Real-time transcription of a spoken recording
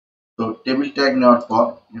তো table tag নেওয়ার পর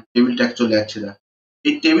টেবিল ট্যাগ চলে আসছে।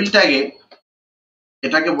 এই টেবিল ট্যাগে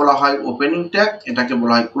এটাকে বলা হয় ওপেনিং ট্যাগ, এটাকে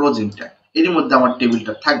বলা হয় ক্লোজিং ট্যাগ। এর মধ্যে আমার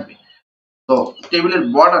টেবিলটা থাকবে। তো টেবিলের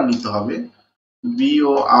বর্ডার নিতে হবে,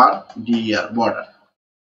 BORDER বর্ডার।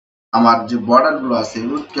 আমার যে বর্ডার গুলো আছে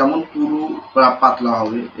এগুলো কেমন পুরু বা পাতলা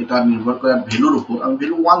হবে এটা নির্ভর করে ভ্যালুর উপর। আমি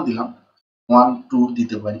ভ্যালু 1 দিলাম, 1 2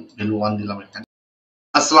 দিতে পারি, ভ্যালু 1 দিলাম এখানে।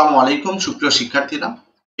 আসসালামু আলাইকুম সুপ্রিয় শিক্ষার্থীরা,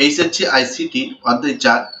 HSC ICT অধ্যায়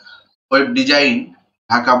 4 ওয়েব ডিজাইন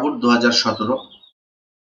ঢাকা বোর্ড 2017।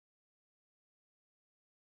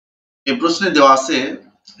 এই প্রশ্নে দেওয়া আছে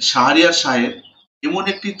শাহরিয়ার সাহেব এমন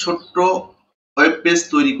একটি ছোট্ট ওয়েব পেজ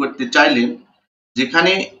তৈরি করতে চাইলেন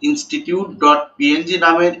যেখানে institute.png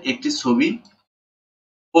নামের একটি ছবি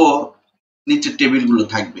ও নিচে টেবিলগুলো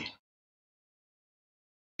থাকবে।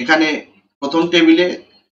 এখানে প্রথম টেবিলে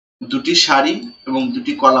দুটি সারি এবং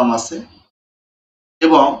দুটি কলাম আছে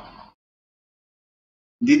এবং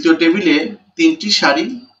দ্বিতীয় টেবিলে তিনটি সারি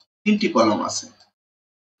তিনটি কলাম আছে।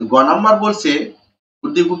 গ নাম্বার বলছে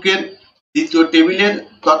উদ্দীপকের দ্বিতীয় টেবিলের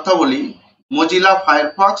তথ্যাবলী মজিলা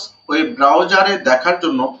ফায়ারফক্স ওয়েব ব্রাউজারে দেখার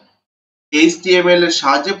জন্য HTML এর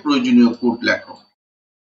সাহায্যে প্রয়োজনীয় কোড লেখো।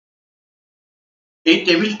 এই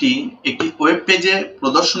টেবিলটি একটি ওয়েব পেজে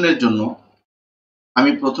প্রদর্শনের জন্য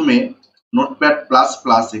আমি প্রথমে নোটপ্যাড প্লাস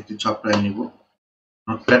প্লাস একটি সফটওয়্যার নিব।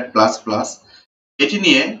 নোটপ্যাড প্লাস প্লাস এটি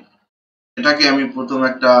নিয়ে এটাকে আমি প্রথম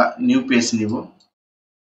একটা নিউ পেজ নিব।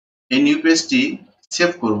 এই নিউ পেজটি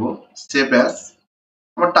সেভ করব, সেভ অ্যাজ।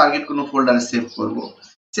 আমার টার্গেট কোনো ফোল্ডারে সেভ করব।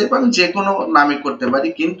 সেভ আমি যে কোনো নামে করতে পারি,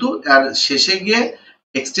 কিন্তু এর শেষে গিয়ে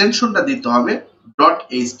এক্সটেনশনটা দিতে হবে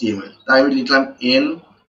 .html। তাই আমি লিখলাম in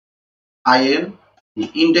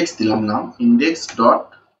ইন্ডেক্স দিলাম নাম,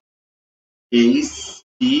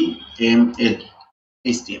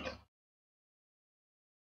 index.html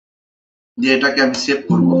দিয়ে এটাকে আমি সেভ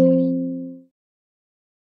করব।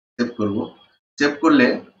 সেভ করলে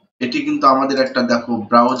এটি কিন্তু আমাদের একটা দেখো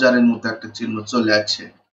ব্রাউজারের মতো একটা চিহ্ন চলে আসছে,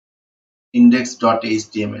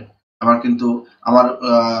 index.html। আমার কিন্তু আমার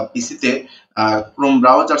পিসিতে ক্রোম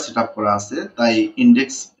ব্রাউজার সেটআপ করা আছে, তাই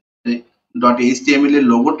index.html এর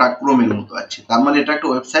লোগোটা ক্রোমের মতো আছে। তার মানে এটা একটা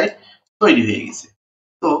ওয়েবসাইট তৈরি হয়ে গেছে।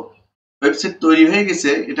 তো ওয়েবসাইট তৈরি হয়ে গেছে,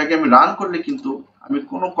 এটাকে আমি রান করলে কিন্তু আমি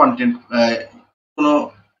কোনো কন্টেন্ট কোনো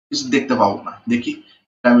কিছু দেখতে পাবো না। দেখি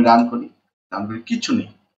আমি রান করি, কিছু নেই।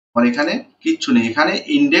 আর এখানে কিচ্ছু নেই, এখানে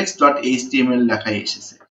index.html লেখাই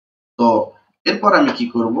এসেছে। তো এরপর আমি কি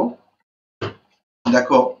করব,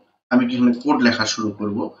 দেখো আমি এখানে কোড লেখা শুরু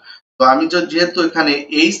করব। তো আমি যেহেতু এখানে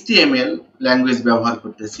HTML ল্যাঙ্গুয়েজ ব্যবহার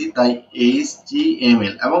করতেছি, তাই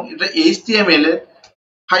HTML এবং এটা HTML এর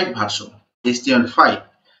 5 ভার্সন, HTML5।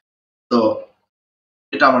 তো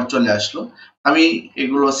এটা আমার চলে আসলো। আমি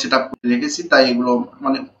এগুলো সেটআপ করে রেখেছি, তাই এগুলো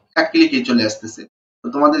মানে এক ক্লিকে চলে আসতেছে। তো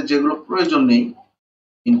তোমাদের যেগুলো প্রয়োজন নেই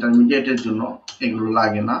ইন্টারমিডিয়েটের জন্য, এগুলো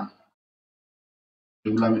লাগে না,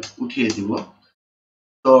 এগুলো আমি উঠিয়ে দিব।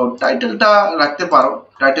 তো টাইটেলটা রাখতে পারো,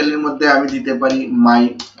 টাইটেলের মধ্যে আমি দিতে পারি মাই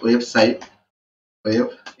ওয়েবসাইট,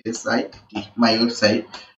 মাই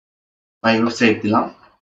ওয়েবসাইট দিলাম।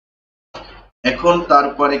 এখন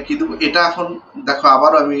তারপরে কি দেব, এটা এখন দেখো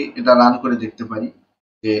আবারও আমি এটা রান করে দেখতে পারি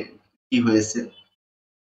যে কি হয়েছে।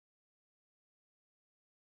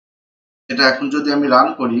 এটা এখন যদি আমি রান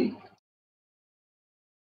করি,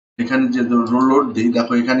 এখানে যে লোড দিই,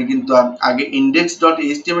 দেখো এখানে কিন্তু আগে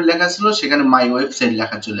index.html লেখা ছিল, সেখানে মাই ওয়েবসাইট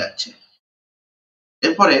লেখা চলে আসছে।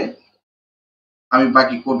 এরপরে আমি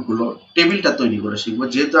বাকি কোডগুলো টেবিলটা তৈরি করে শিখবো।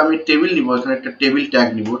 যেহেতু আমি টেবিল নিব, এখানে একটা টেবিল ট্যাগ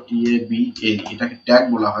নিব, TABL, এটাকে ট্যাগ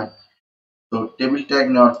বলা হয়। তো টেবিল ট্যাগ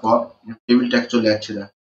নেওয়ার পর টেবিল ট্যাগ চলে আসছে।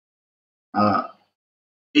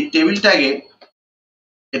 এই টেবিল ট্যাগে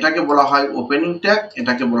এটাকে বলা হয় ওপেনিং ট্যাগ,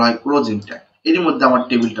 এটাকে বলা হয় ক্লোজিং ট্যাগ। এর মধ্যে আমার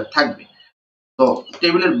টেবিলটা থাকবে। তো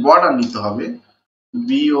টেবিলের বর্ডার নিতে হবে,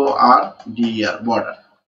 BORDER বর্ডার।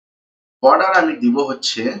 বর্ডার আমি দিব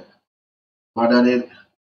হচ্ছে, বর্ডারের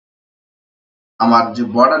আমার যে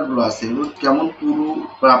বর্ডার গুলো আছে এগুলো কেমন পুরু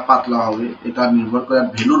বা পাতলা হবে এটা নির্ভর করে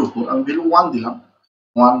ভ্যালুর উপর। আমি ভ্যালু 1 দিলাম,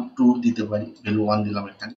 1 2 দিতে পারি, ভ্যালু 1 দিলাম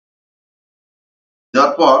এখানে।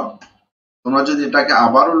 দেওয়ার পর তোমরা যদি এটাকে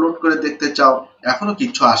আবারও লোড করে দেখতে চাও, এখনো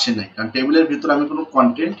কিছু আসে নাই, কারণ টেবিলের ভিতরে আমি কোনো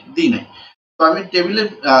কন্টেন্ট দিই নাই। তো আমি টেবিলের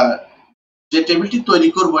যে টেবিলটি তৈরি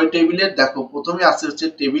করবো, এই টেবিলের দেখো প্রথমে আছে হচ্ছে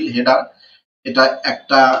টেবিল হেডার। এটা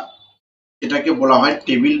একটা, এটাকে বলা হয়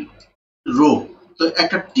টেবিল রো। তো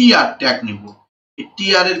একটা TR ট্যাগ নিব। এই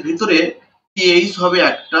TR এর ভিতরে TH হবে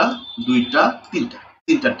একটা, দুইটা,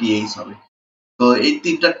 তিনটা TH হবে। তো এই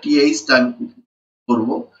তিনটা TH টা আমি করব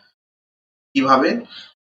কিভাবে,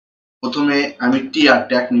 প্রথমে আমি TR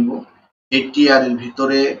ট্যাগ নিব। এই TR এর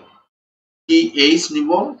ভিতরে TH নিব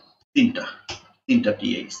তিনটা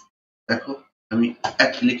TH। দেখো আমি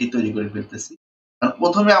এক ক্লিকে তৈরি করে ফেলতেছি।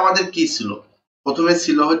 প্রথমে আমাদের কি ছিল, প্রথমে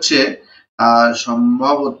ছিল হচ্ছে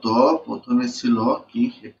সম্ভবত প্রথমে ছিল কি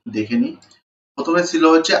একটু দেখে নি, প্রথমে ছিল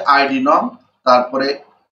হচ্ছে আইডি নম, তারপরে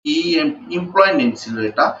এমপ্লয় নেম ছিল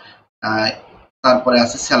এটা, তারপরে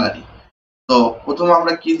আছে স্যালারি। তো প্রথম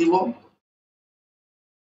আমরা কি দিব,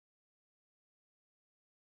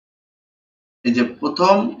 এই যে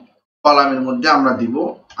প্রথম কলামের মধ্যে আমরা দিব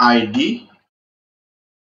ID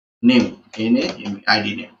name, NAME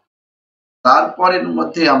ID name. তারপরের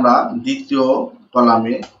মধ্যে আমরা দ্বিতীয়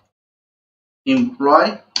কলামে এমপ্লয়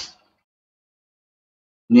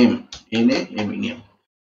নেম, NAME নেম।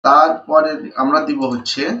 তারপরে আমরা দিব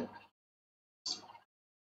হচ্ছে,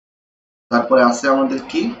 তারপরে আছে আমাদের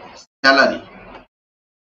কি স্যালারি,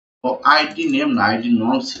 ও আইডি নেম না আইডি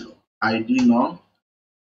নম ছিল, আইডি নম।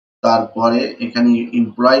 তারপরে এখানে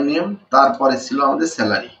এমপ্লয় নেম, তারপরে ছিল আমাদের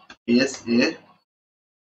স্যালারি,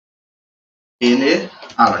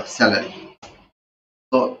 SALARY স্যালারি।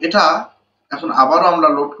 তো এটা এখন আবারও আমরা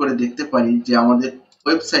লোড করে দেখতে পারি যে আমাদের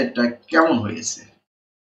ওয়েবসাইটটা কেমন হয়েছে।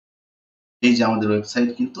 এই যে আমাদের ওয়েবসাইট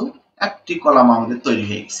কিন্তু একটি কলাম আমাদের তৈরি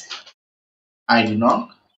হয়ে গেছে, আইডি নং,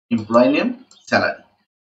 এমপ্লয় নেম, স্যালারি,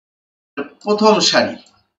 প্রথম সারি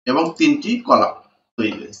এবং 3টি কলাম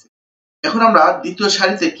তৈরি হয়েছে। এখন আমরা দ্বিতীয়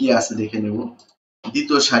সারিতে কি আছে দেখে নেব।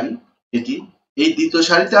 দ্বিতীয় সারি এটি, এই দ্বিতীয়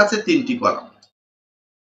সারিতে আছে 3টি কলাম।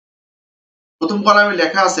 প্রথম কলামে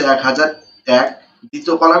লেখা আছে 1001,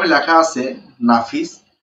 দ্বিতীয় কলামে লেখা আছে নাফিস,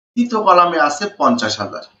 তৃতীয় কলামে আছে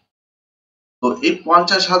 50,000। তো এই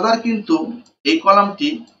 50,000 কিন্তু এই কলামটি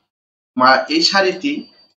এই সারিটি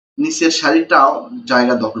নিচের সারিটাও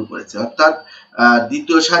জায়গা দখল করেছে, অর্থাৎ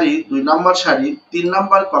দ্বিতীয় সারি 2 নম্বর সারির 3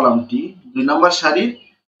 নম্বর কলামটি, 2 নম্বর সারির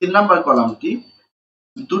 3 নম্বর কলামটি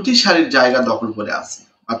দুটি সারির জায়গা দখল করে আছে,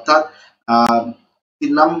 অর্থাৎ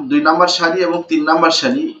 2 নম্বর সারি এবং 3 নম্বর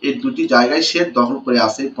সারি এই দুটি জায়গায় সে দখল করে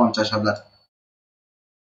আছে 50,000।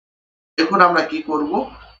 এখন আমরা কি করব,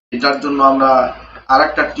 এটার জন্য আমরা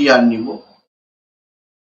আরেকটা টিআর নিব।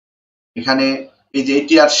 এখানে এই যে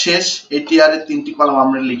টিআর শেষ, এই টিআর এর 3টি কলাম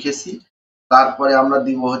আমরা লিখেছি। তারপরে আমরা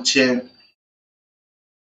দিব হচ্ছে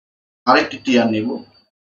আরেকটি টিআর নিব।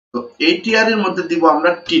 তো এই টিআর এর মধ্যে দিব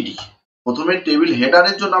আমরা টিডি। প্রথমে টেবিল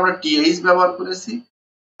হেডারের জন্য আমরা টিএইচ ব্যবহার করেছি,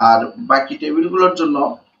 আর বাকি টেবিলগুলোর জন্য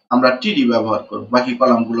আমরা টিডি ব্যবহার করব, বাকি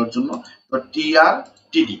কলামগুলোর জন্য। তো টিআর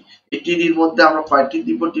টিডি, এই টিডির মধ্যে আমরা কয়টি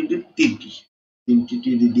দিব, টিডি 3টি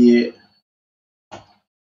টিডি দিয়ে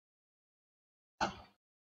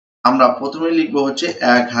আমরা প্রথমে লিখব হচ্ছে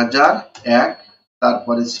 1001,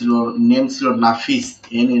 তারপরে ছিল নেম ছিল নাফিস,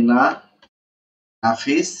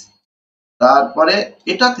 নাফিস, তারপরে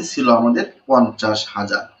এটাতে ছিল আমাদের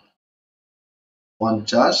 50,000,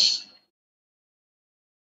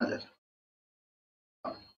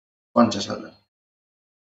 50,000।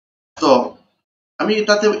 তো আমি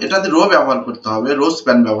এটাতে রো ব্যবহার করতে হবে, রো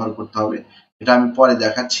স্প্যান ব্যবহার করতে হবে, এটা আমি পরে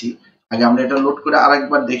দেখাচ্ছি। আগে আমরা এটা লোড করে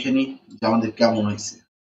আরেকবার দেখে নিই যে আমাদের কেমন হয়েছে।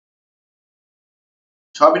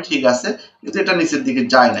 সবই ঠিক আছে, কিন্তু এটা নিচের দিকে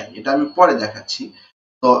যায় নাই, এটা আমি পরে দেখাচ্ছি।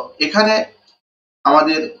 তো এখানে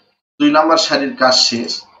আমাদের 2 নম্বর সারির কাজ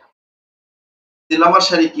শেষ। 3 নম্বর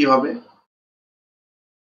সারি কি হবে,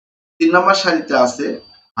 3 নম্বর সারিতে আছে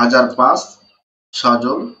 1005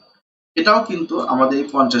 সজল, এটাও কিন্তু আমাদের এই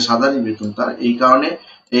 50,000 বেতন তার, এই কারণে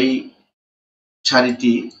এই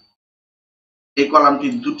সারিটি, এই কলামটি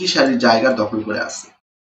দুটি সারির জায়গা দখল করে আছে।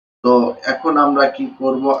 তো এখন আমরা কি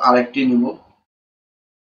করব, আরেকটি নিব,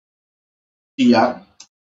 টিআর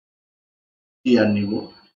নিব।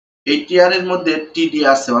 এই টিআর এর মধ্যে টিডি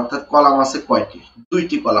আছে, অর্থাৎ কলাম আছে কয়টি,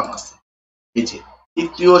 2টি কলাম আছে। এই যে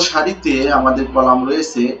তৃতীয় সারিতে আমাদের কলাম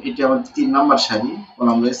রয়েছে, এটি আমাদের 3 নম্বর সারি,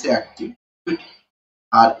 কলাম রয়েছে 1টি, 2টি,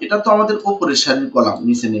 আর এটা তো আমাদের উপরের সারির কলাম,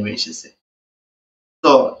 নিচে নেমে এসেছে।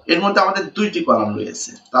 তো এর মধ্যে আমাদের 2টি কলাম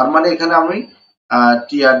রয়েছে, তার মানে এখানে আমি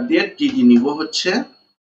টিআর দিয়ে টিডি নিব হচ্ছে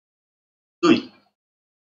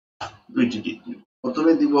 2টি টিডি।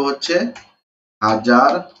 প্রথমে দিব হচ্ছে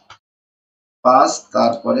 1005,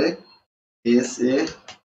 তারপরে SA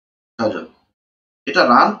সজল। এটা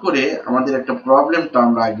রান করে আমাদের একটা প্রবলেমটা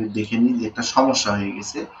আমরা আগে দেখে নিই, যে একটা সমস্যা হয়ে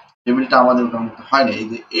গেছে, টেবিলটা আমাদের হয় না। এই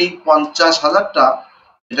যে এই 50,000টা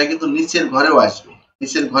এটা কিন্তু নিচের ঘরেও আসবে,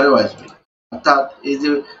 অর্থাৎ এই যে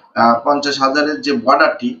 50,000-এর যে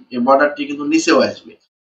বর্ডারটি, এই বর্ডারটি কিন্তু নিচেও আসবে,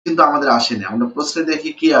 কিন্তু আমাদের আসে না। আমরা প্রশ্নে দেখি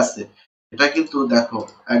কি আছে, এটা কিন্তু দেখো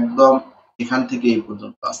একদম এখান থেকে এই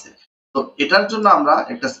পর্যন্ত আছে। তো এটার জন্য আমরা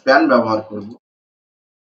একটা স্প্যান ব্যবহার করব।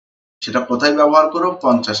 সেটা কোথায় ব্যবহার করব,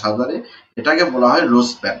 50,000-এ। এটাকে বলা হয় রো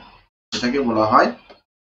স্প্যান, এটাকে বলা হয়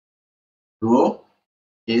rho,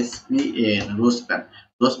 SPAN, rho span.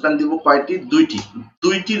 Rho span দিব কয়টি,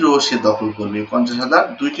 2টি রো সে দখল করবে, 50,000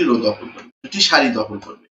 2টি রো দখল করবে, দুটি সারি দখল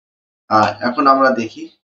করবে। এখন আমরা দেখি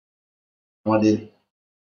আমাদের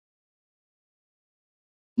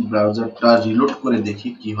ব্রাউজারটা রিলোড করে দেখি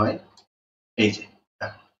কি হয়। এই যে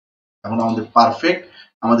এখন আমাদের পারফেক্ট,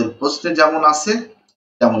 আমাদের প্রশ্নে যেমন আছে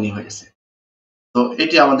তেমনই হয়েছে। তো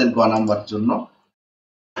এটি আমাদের গ নাম্বার জন্য।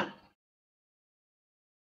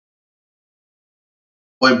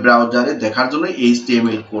 ওয়েব ব্রাউজারে দেখার জন্য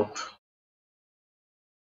HTML কোড।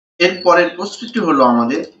 এর পরের প্রশ্নটি হলো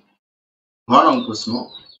আমাদের ঘ নং প্রশ্ন।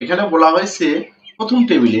 এখানে বলা হয়েছে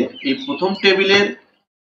প্রথম টেবিলের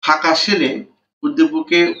ফাঁকা সেলে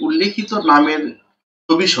উদ্দীপকে উল্লেখিত নামের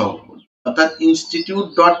ছবি সহ, অর্থাৎ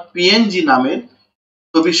institute.png নামের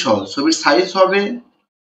ছবি সহ, ছবির সাইজ হবে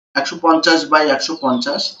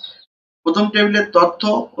 150x150। প্রথম টেবিলের তথ্য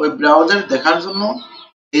ওয়েব ব্রাউজারে দেখার জন্য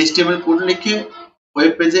HTML কোড লিখে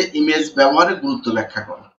ওয়েব পেজে ইমেজ ব্যবহারের গুরুত্ব ব্যাখ্যা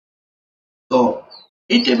করা। তো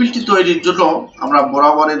এই টেবিলটি তৈরির জন্য আমরা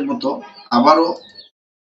বরাবরের মতো আবারও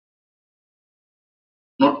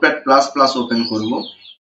নোটপ্যাড প্লাস প্লাস ওপেন করব।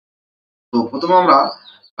 তো প্রথমে আমরা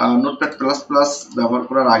নোটপ্যাড প্লাস প্লাস ব্যবহার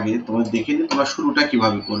করার আগে তোমরা দেখে নিই তোমরা শুরুটা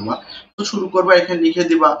কিভাবে করবা। তো শুরু করবা, এখানে লিখে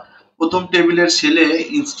দিবা প্রথম টেবিলের সেলে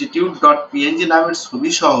institute.png নামের ছবি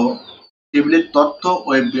সহ টেবিলের তথ্য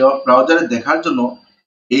ওয়েব ব্রাউজারে দেখার জন্য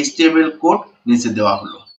HTML কোড নিচে দেওয়া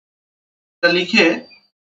হলো। এটা লিখে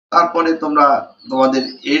তারপরে তোমরা তোমাদের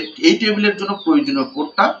এই টেবিলের জন্য প্রয়োজনীয়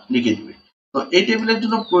কোডটা লিখে দিবে। তো এই টেবিলের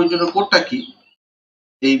জন্য প্রয়োজনীয় কোডটা কি,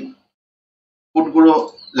 এই কোডগুলো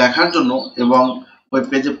লেখার জন্য এবং ওয়েব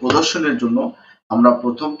পেজে প্রদর্শনের জন্য আমরা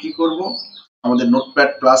প্রথম কি করব, আমাদের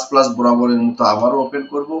নোটপ্যাড প্লাস প্লাস বরাবরের মতো আবারও ওপেন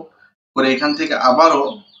করব, করে এখান থেকে আবারও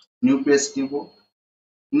নিউ পেজ নিব,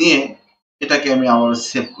 নিয়ে এটাকে আমি আবারও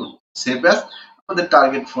সেভ করব। সেভ অ্যাজ আমাদের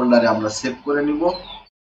টার্গেট ফোল্ডারে আমরা সেভ করে নিব।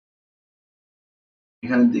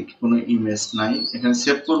 এখানে দেখি কোনো ইমেজ নাই, এখানে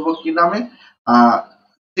সেভ করব কি নামে,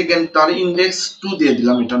 সেকেন্ড তার index2 দিয়ে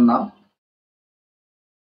দিলাম এটার নাম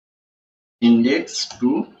index2।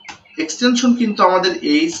 এক্সটেনশন কিন্তু আমাদের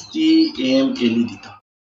HTML দিতে হবে,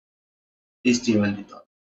 HTML দিতে হবে।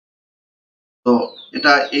 তো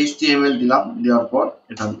এটা HTML দিলাম, দেওয়ার পর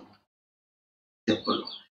এটা সেভ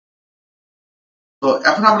করলাম। তো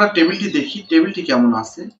এখন আমরা টেবিলটি দেখি, টেবিলটি কেমন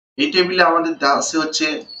আছে। এই টেবিলে আমাদের দেওয়া আছে হচ্ছে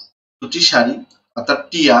দুটি সারি, অর্থাৎ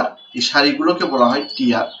টিআর, এই সারিগুলোকে বলা হয়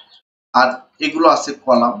টিআর, আর এগুলো আছে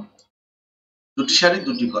কলাম, দুটি সারি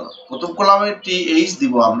দুটি কলাম। প্রথম কলামে TH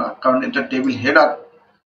দিব আমরা, কারণ এটা টেবিল হেডার,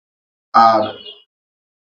 আর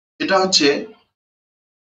এটা হচ্ছে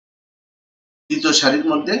দ্বিতীয় সারির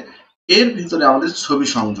মধ্যে, এর ভিতরে আমাদের ছবি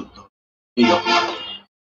সংযুক্ত এইরকম।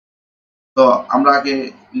 তো আমরা আগে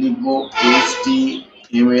লিখব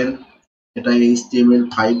HTML, এটা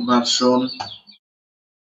HTML5 ভার্সন।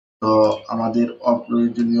 তো আমাদের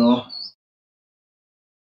অপ্রয়োজনীয়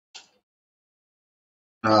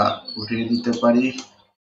উঠিয়ে দিতে পারি,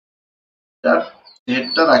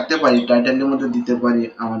 হেডটা রাখতে পারি, টাইটেলের মধ্যে দিতে পারি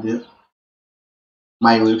আমাদের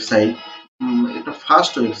মাই ওয়েবসাইট, এটা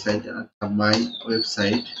ফার্স্ট ওয়েবসাইট, আচ্ছা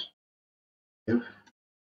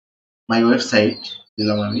মাই ওয়েবসাইট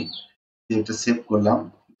দিলাম আমি, এটা সেভ করলাম।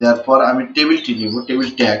 তারপর আমি টেবিলটি নিব, টেবিল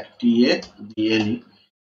ট্যাগ TADLE।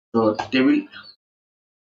 তো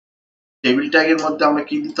টেবিল ট্যাগের মধ্যে আমরা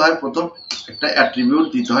কি দিতে হয়, প্রথম একটা অ্যাট্রিবিউট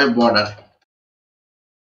দিতে হয় বর্ডার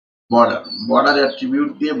অ্যাট্রিবিউট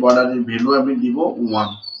দিয়ে বর্ডারের ভ্যালু আমি দিব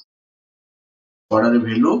 1, বর্ডারের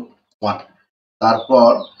ভ্যালু 1।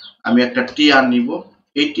 তারপর আমি একটা টিআর নিব,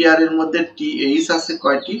 এই টিআর এর মধ্যে TH আছে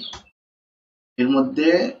কয়টি, এর মধ্যে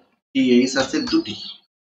TH আছে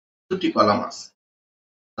দুটি কলাম আছে,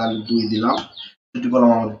 তাহলে 2 দিলাম, দুটি কলাম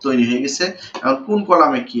আমাদের তৈরি হয়ে গেছে। এখন কোন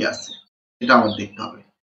কলামে কি আছে এটা আমাদের দেখতে হবে।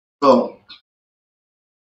 তো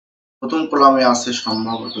প্রথম কলামে আছে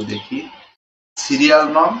সম্ভবত দেখি সিরিয়াল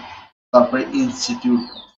নং, তারপরে ইনস্টিটিউট,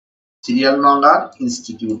 সিরিয়াল নং আর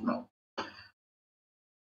ইনস্টিটিউট নং।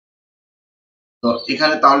 তো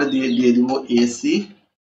এখানে তাহলে দিয়ে দিব ACRIAL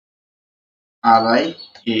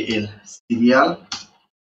সিরিয়াল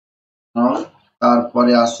নং।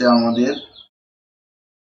 তারপরে আছে আমাদের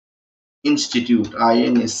ইনস্টিটিউট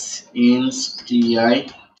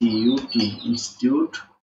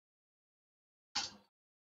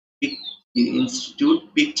ইনস্টিটিউট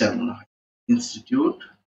পিকচার, মনে হয় ইনস্টিটিউট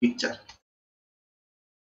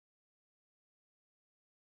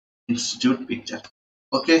পিকচার।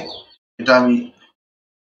 ওকে, এটা আমি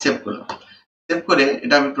সেভ করলাম। সেভ করে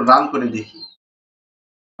এটা আমি একটু রান করে দেখি।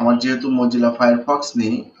 আমার যেহেতু মজিলা ফায়ারফক্স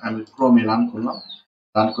নেই, আমি ক্রোমে রান করলাম,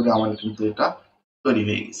 রান করে আমার কিন্তু এটা তৈরি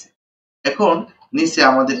হয়ে গেছে। এখন নিচে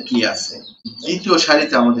আমাদের কি আছে, দ্বিতীয়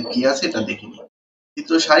সারিতে আমাদের কি আছে এটা দেখে নিই।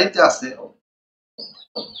 দ্বিতীয় সারিতে আছে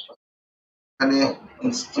এখানে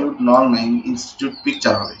ইনস্টিটিউট নং নাই, ইনস্টিটিউট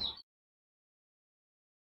পিকচার হবে।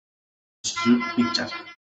 পিকচার।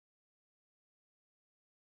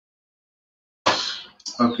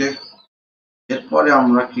 ওকে, এরপরে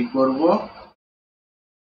আমরা কি করব,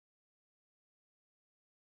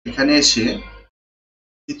 এখানে এসে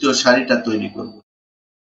দ্বিতীয় সারিটা তৈরি করব।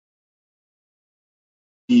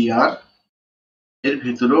 টিআর এর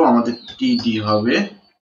ভিতরেও আমাদের টিডি হবে,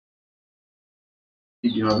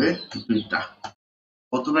 দুইটা।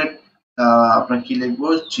 প্রথমে আপনার কি লিখবো,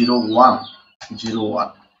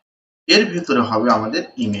 01 এর ভিতরে হবে আমাদের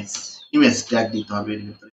ইমেজ ট্যাগ দিতে হবে। এর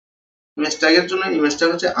ভিতরে ইমেজ ট্যাগের জন্য ইমেজ ট্যাগ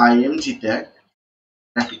হচ্ছে img ট্যাগ,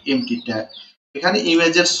 একটা এমটি ট্যাগ। এখানে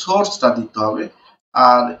ইমেজের সোর্সটা দিতে হবে।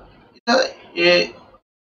 আর এটা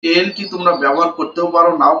এলটি তোমরা ব্যবহার করতেও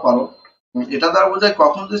পারো, নাও পারো। এটা দ্বারা বোঝায়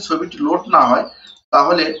কখন যদি ছবিটি লোড না হয়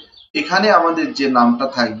তাহলে এখানে আমাদের যে নামটা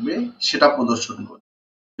থাকবে সেটা প্রদর্শন করবে।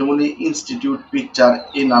 যেমন ইনস্টিটিউট পিকচার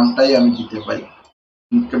এই নামটাই আমি দিতে পারি,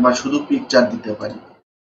 কিংবা শুধু পিকচার দিতে পারি।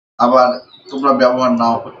 আবার তোমরা ব্যবহার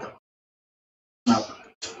নাও করতে পারো,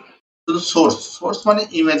 শুধু সোর্স মানে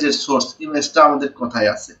ইমেজের সোর্স, ইমেজটা আমাদের কোথায়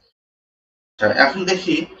আছে। এখন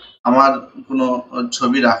দেখি আমার কোনো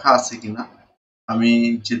ছবি রাখা আছে কিনা। আমি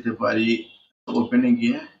যেতে পারি ওপেনে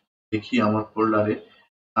গিয়ে দেখি আমার ফোল্ডারে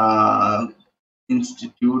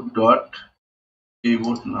ইনস্টিটিউট ডট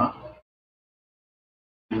বোর্ড না,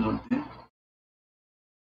 এর মধ্যে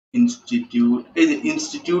ইনস্টিটিউট, এই যে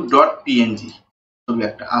ইনস্টিটিউট ডট পিএনজি ছবি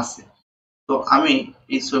একটা আছে। তো আমি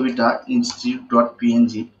এই ছবিটা ইনস্টিটিউট ডট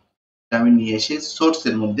পিএনজি আমি নিয়ে এসে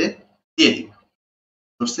সোর্সের মধ্যে দিয়ে দিব,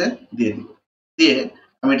 দিয়ে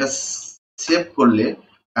আমি এটা সেভ করলে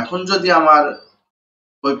এখন যদি আমার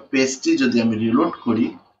ওই পেজটি যদি আমি রিলোড করি,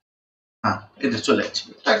 হ্যাঁ এটা চলে আসছে,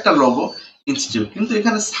 এটা একটা লোগো ইনস্টিটিউট। কিন্তু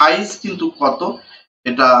এখানে সাইজ কিন্তু কত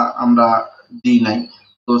এটা আমরা দিই নাই।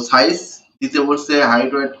 তো সাইজ দিতে বলছে,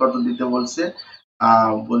 হাইট ওয়েট কত দিতে বলছে,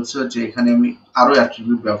 বলছে যে এখানে আমি আরো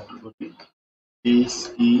অ্যাট্রিবিউট ব্যবহার করি,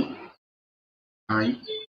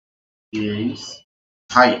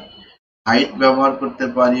 হাইট ব্যবহার করতে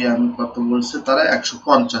পারি। আমি কত বলছে তারা,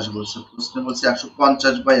 150 বলছে, প্রশ্নে বলছে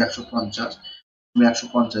 150 বাই 150, আমি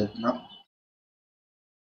 150 দিলাম।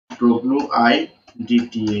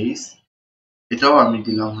 WIDTH এটাও আমি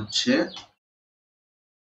দিলাম হচ্ছে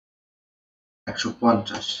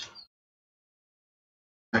 150।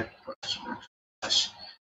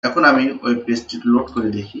 এখন আমি ওই পেজটি লোড করে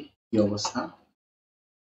দেখি কি অবস্থা।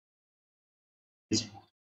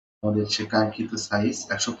 আমাদের সে কাঙ্ক্ষিত সাইজ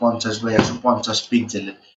 150 বাই 150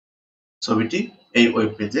 পিক্সেলের ছবিটি এই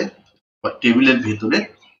ওয়েব পেজে টেবিলের ভিতরে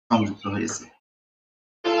সংযুক্ত হয়েছে।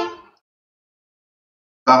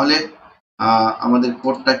 তাহলে আমাদের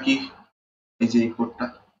কোডটা কি, এই যে এই কোডটা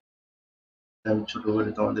আমি ছোট করে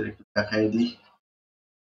তোমাদের একটু দেখাই দিই।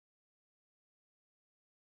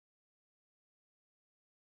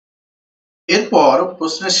 এরপর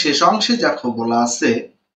প্রশ্নের শেষ অংশে দেখো বলা আছে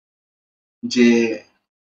যে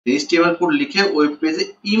HTML কোড লিখে ওয়েব পেজে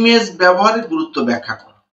ইমেজ ব্যবহারের গুরুত্ব ব্যাখ্যা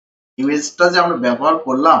করো। ইমেজটা যে আমরা ব্যবহার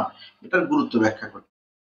করলাম এটার গুরুত্ব ব্যাখ্যা করো।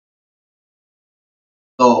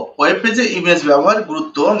 তো ওয়েব পেজে ইমেজ ব্যবহারের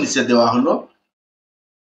গুরুত্ব নিচে দেওয়া হলো।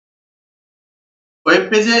 ওয়েব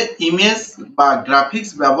পেজে ইমেজ বা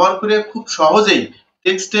গ্রাফিক্স ব্যবহার করে খুব সহজেই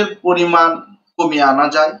টেক্সটের পরিমাণ কমিয়ে আনা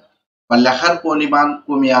যায় বা লেখার পরিমাণ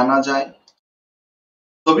কমিয়ে আনা যায়।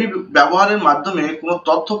 ছবি ব্যবহারের মাধ্যমে কোনো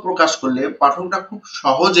তথ্য প্রকাশ করলে পাঠকরা খুব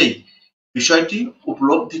সহজেই বিষয়টি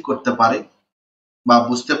উপলব্ধি করতে পারে বা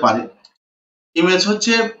বুঝতে পারে। ইমেজ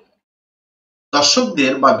হচ্ছে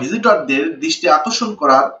দর্শকদের বা ভিজিটরদের দৃষ্টি আকর্ষণ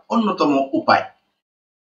করার অন্যতম উপায়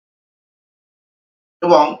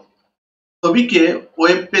এবং ছবিকে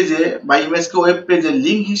ওয়েব পেজে বা ইমেজকে ওয়েব পেজে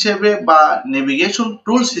লিঙ্ক হিসেবে বা নেভিগেশন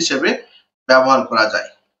টুলস হিসেবে ব্যবহার করা যায়।